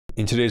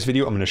In today's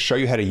video, I'm going to show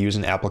you how to use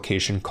an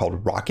application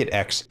called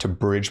RocketX to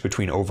bridge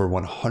between over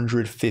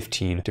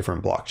 115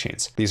 different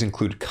blockchains. These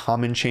include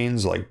common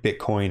chains like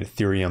Bitcoin,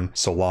 Ethereum,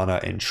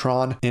 Solana, and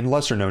Tron, and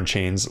lesser known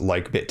chains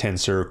like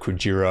BitTensor,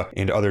 Kujira,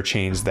 and other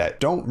chains that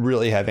don't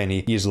really have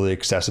any easily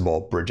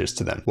accessible bridges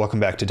to them. Welcome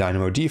back to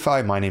Dynamo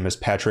DeFi. My name is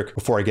Patrick.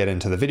 Before I get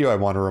into the video, I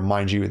want to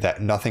remind you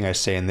that nothing I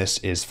say in this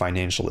is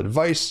financial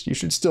advice. You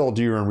should still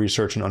do your own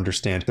research and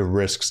understand the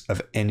risks of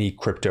any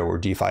crypto or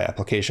DeFi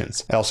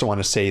applications. I also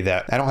want to say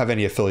that I don't have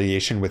any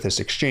affiliation with this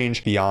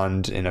exchange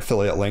beyond an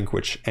affiliate link,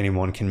 which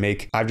anyone can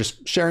make. I'm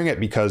just sharing it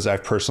because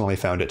I've personally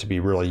found it to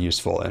be really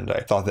useful, and I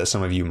thought that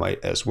some of you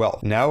might as well.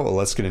 Now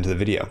let's get into the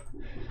video.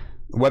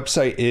 The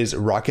website is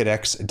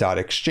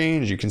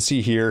rocketx.exchange. You can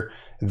see here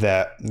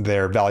that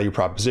their value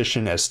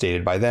proposition, as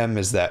stated by them,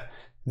 is that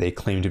they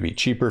claim to be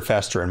cheaper,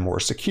 faster, and more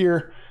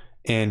secure,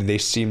 and they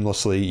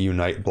seamlessly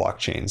unite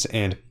blockchains.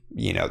 And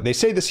they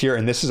say this here,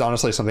 and this is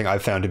honestly something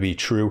I've found to be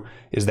true,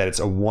 is that it's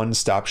a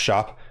one-stop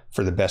shop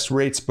for the best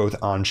rates, both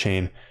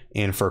on-chain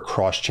and for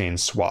cross-chain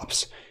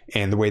swaps.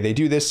 And the way they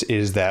do this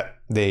is that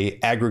they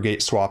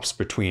aggregate swaps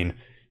between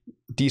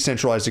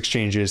decentralized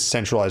exchanges,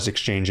 centralized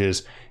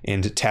exchanges,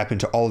 and tap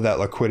into all of that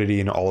liquidity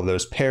in all of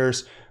those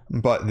pairs,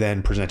 but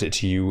then present it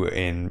to you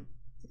in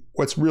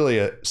what's really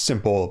a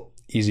simple,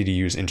 easy to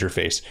use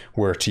interface,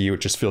 where to you it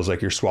just feels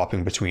like you're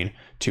swapping between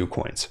two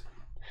coins.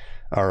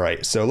 All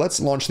right, so let's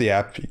launch the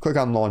app. You click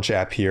on Launch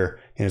App here,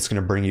 and it's going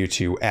to bring you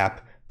to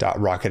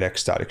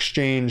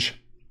app.rocketx.exchange.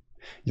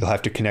 You'll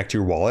have to connect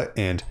your wallet,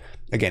 and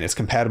again, it's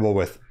compatible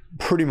with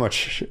pretty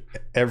much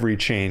every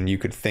chain you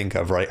could think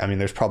of, right? I mean,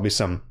 there's probably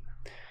some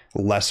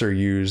lesser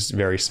used,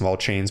 very small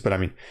chains, but I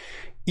mean,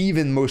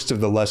 even most of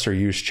the lesser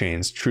used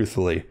chains,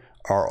 truthfully,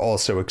 are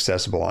also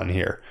accessible on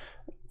here.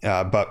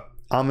 But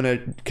I'm going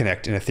to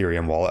connect an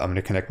Ethereum wallet. I'm going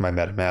to connect my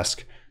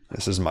MetaMask.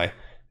 This is my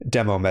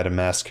demo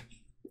MetaMask.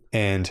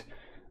 And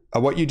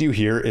what you do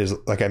here is,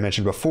 like I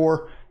mentioned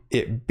before,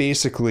 it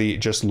basically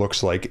just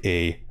looks like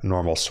a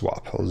normal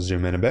swap. I'll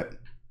zoom in a bit.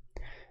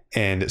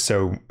 And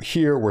so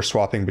here we're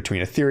swapping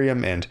between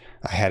Ethereum, and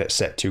I had it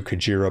set to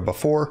Kujira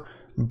before,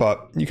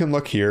 but you can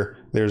look here,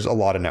 there's a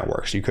lot of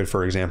networks. You could,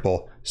 for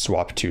example,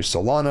 swap to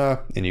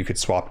Solana, and you could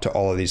swap to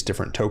all of these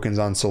different tokens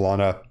on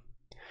Solana.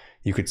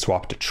 You could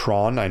swap to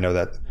Tron. I know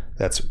that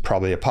that's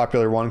probably a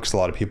popular one because a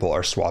lot of people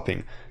are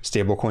swapping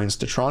stablecoins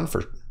to Tron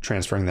for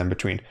transferring them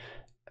between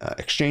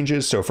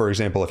exchanges. So for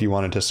example, if you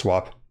wanted to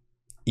swap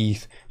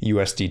ETH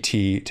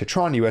USDT to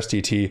Tron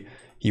USDT,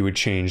 you would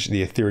change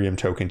the Ethereum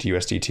token to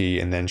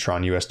USDT and then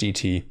Tron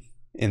USDT,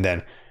 and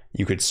then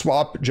you could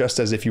swap just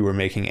as if you were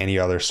making any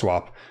other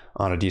swap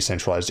on a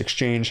decentralized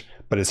exchange,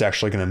 but it's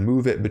actually going to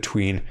move it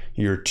between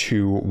your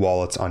two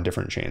wallets on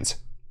different chains.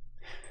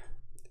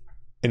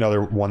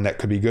 Another one that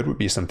could be good would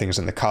be some things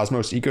in the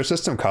Cosmos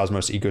ecosystem.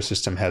 Cosmos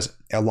ecosystem has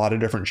a lot of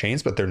different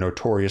chains, but they're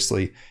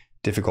notoriously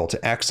difficult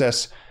to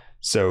access.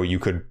 So you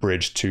could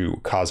bridge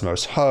to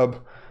Cosmos Hub,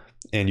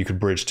 and you could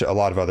bridge to a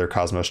lot of other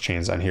Cosmos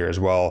chains on here as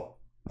well,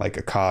 like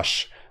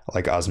Akash,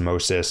 like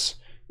Osmosis,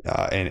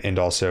 and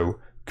also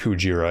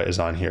Kujira is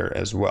on here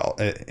as well,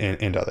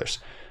 and others.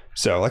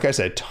 So like I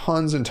said,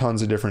 tons and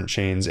tons of different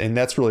chains, and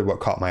that's really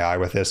what caught my eye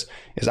with this,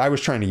 is I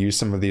was trying to use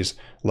some of these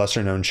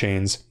lesser known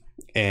chains,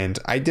 and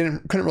I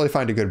couldn't really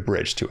find a good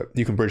bridge to it.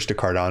 You can bridge to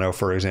Cardano,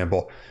 for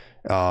example.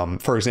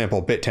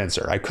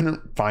 BitTensor. I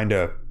couldn't find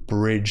a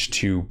bridge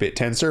to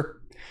BitTensor.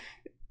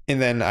 And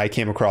then I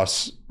came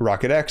across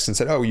RocketX and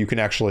said, oh, you can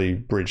actually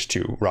bridge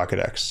to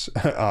RocketX.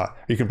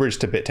 You can bridge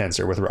to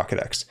BitTensor with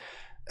RocketX.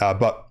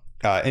 But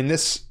in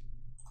this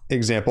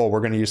example, we're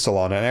going to use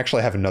Solana. And I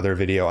actually have another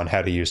video on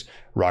how to use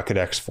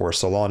RocketX for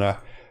Solana.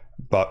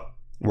 But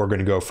we're going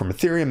to go from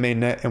Ethereum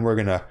mainnet, and we're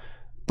going to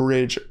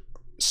bridge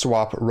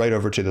swap right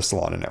over to the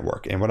Solana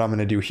network. And what I'm going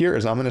to do here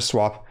is I'm going to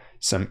swap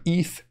some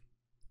ETH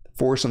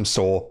for some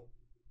SOL.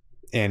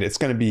 And it's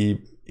going to be,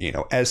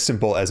 as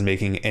simple as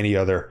making any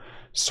other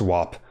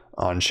swap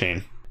on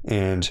chain.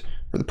 And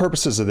for the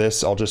purposes of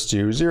this, I'll just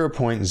do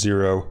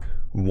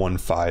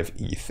 0.015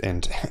 ETH,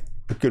 and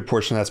a good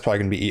portion of that's probably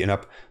going to be eaten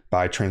up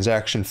by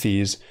transaction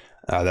fees.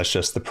 That's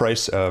just the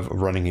price of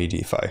running a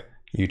DeFi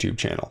YouTube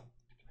channel.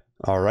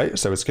 All right,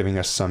 so it's giving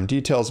us some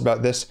details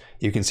about this.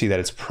 You can see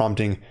that it's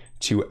prompting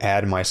to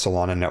add my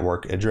Solana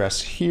network address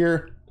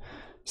here.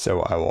 So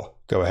I will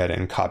go ahead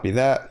and copy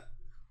that,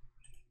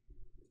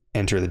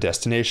 enter the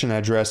destination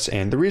address.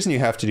 And the reason you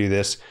have to do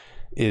this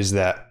is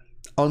that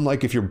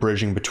unlike if you're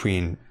bridging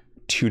between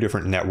two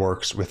different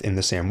networks within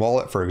the same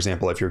wallet, for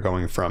example, if you're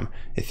going from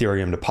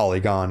Ethereum to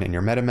Polygon in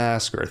your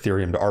MetaMask or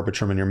Ethereum to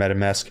Arbitrum in your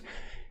MetaMask,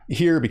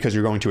 here, because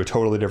you're going to a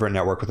totally different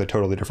network with a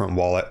totally different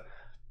wallet,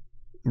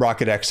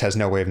 RocketX has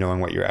no way of knowing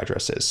what your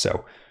address is.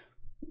 So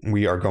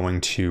we are going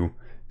to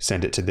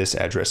send it to this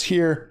address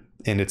here,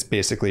 and it's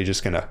basically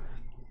just going to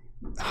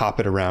hop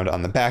it around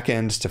on the back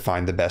end to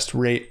find the best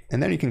rate.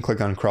 And then you can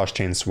click on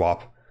cross-chain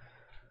swap.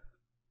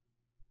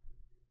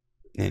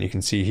 And you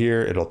can see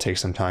here, it'll take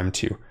some time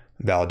to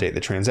validate the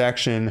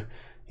transaction.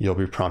 You'll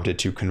be prompted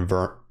to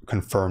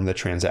confirm the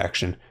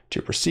transaction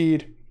to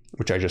proceed.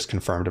 which I just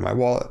confirmed in my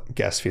wallet.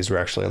 Gas fees were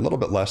actually a little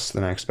bit less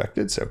than I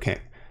expected, so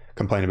can't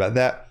complain about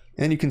that.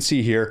 And you can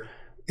see here,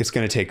 it's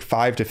going to take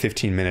 5 to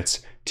 15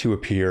 minutes to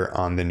appear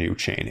on the new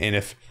chain. And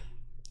if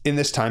in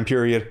this time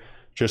period,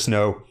 just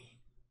know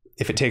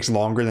if it takes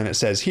longer than it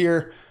says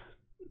here,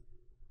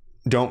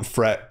 don't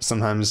fret.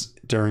 Sometimes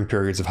during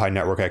periods of high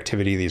network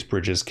activity, these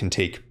bridges can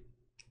take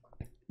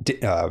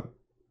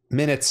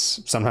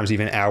minutes, sometimes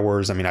even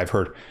hours. I mean, I've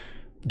heard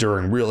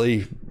during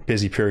really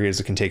busy periods,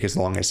 it can take as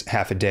long as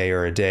half a day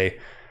or a day.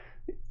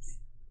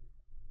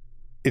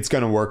 It's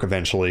going to work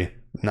eventually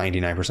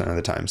 99% of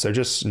the time. So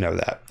just know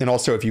that. And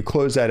also, if you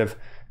close out of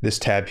this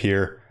tab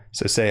here,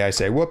 so say I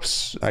say,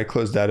 whoops, I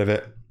closed out of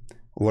it.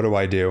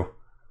 What do?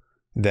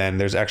 Then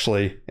there's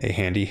actually a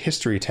handy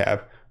history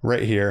tab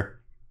right here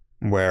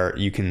where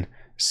you can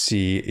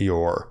see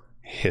your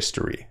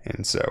history.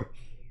 And so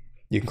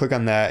you can click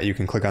on that, you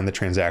can click on the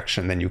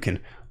transaction, then you can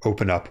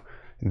open up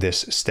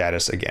this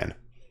status again.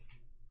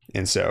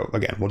 And so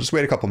again, we'll just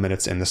wait a couple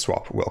minutes and the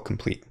swap will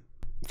complete.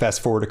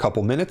 Fast forward a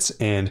couple minutes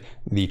and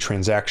the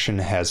transaction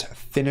has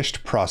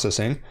finished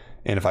processing.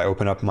 And if I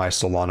open up my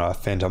Solana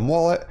Phantom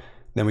wallet,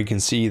 then we can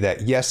see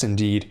that yes,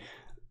 indeed,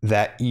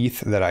 that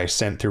ETH that I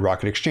sent through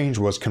Rocket Exchange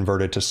was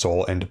converted to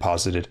Sol and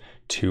deposited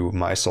to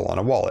my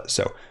Solana wallet.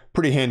 So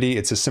pretty handy.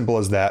 It's as simple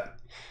as that.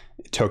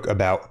 It took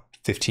about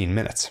 15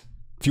 minutes.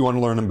 If you want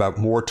to learn about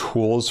more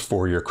tools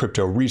for your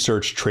crypto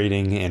research,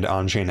 trading, and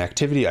on-chain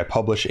activity, I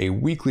publish a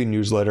weekly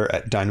newsletter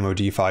at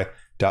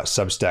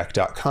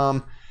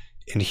dynamodefi.substack.com.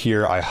 And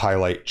here I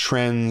highlight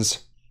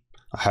trends,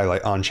 I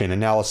highlight on-chain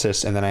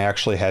analysis, and then I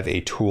actually have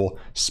a tool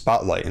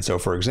spotlight. And so,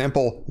 for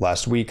example,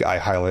 last week I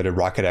highlighted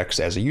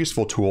RocketX as a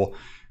useful tool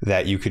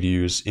that you could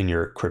use in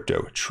your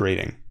crypto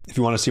trading. If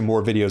you want to see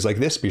more videos like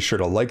this, be sure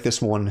to like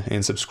this one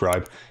and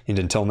subscribe. And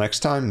until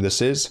next time,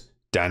 this is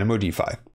Dynamo DeFi.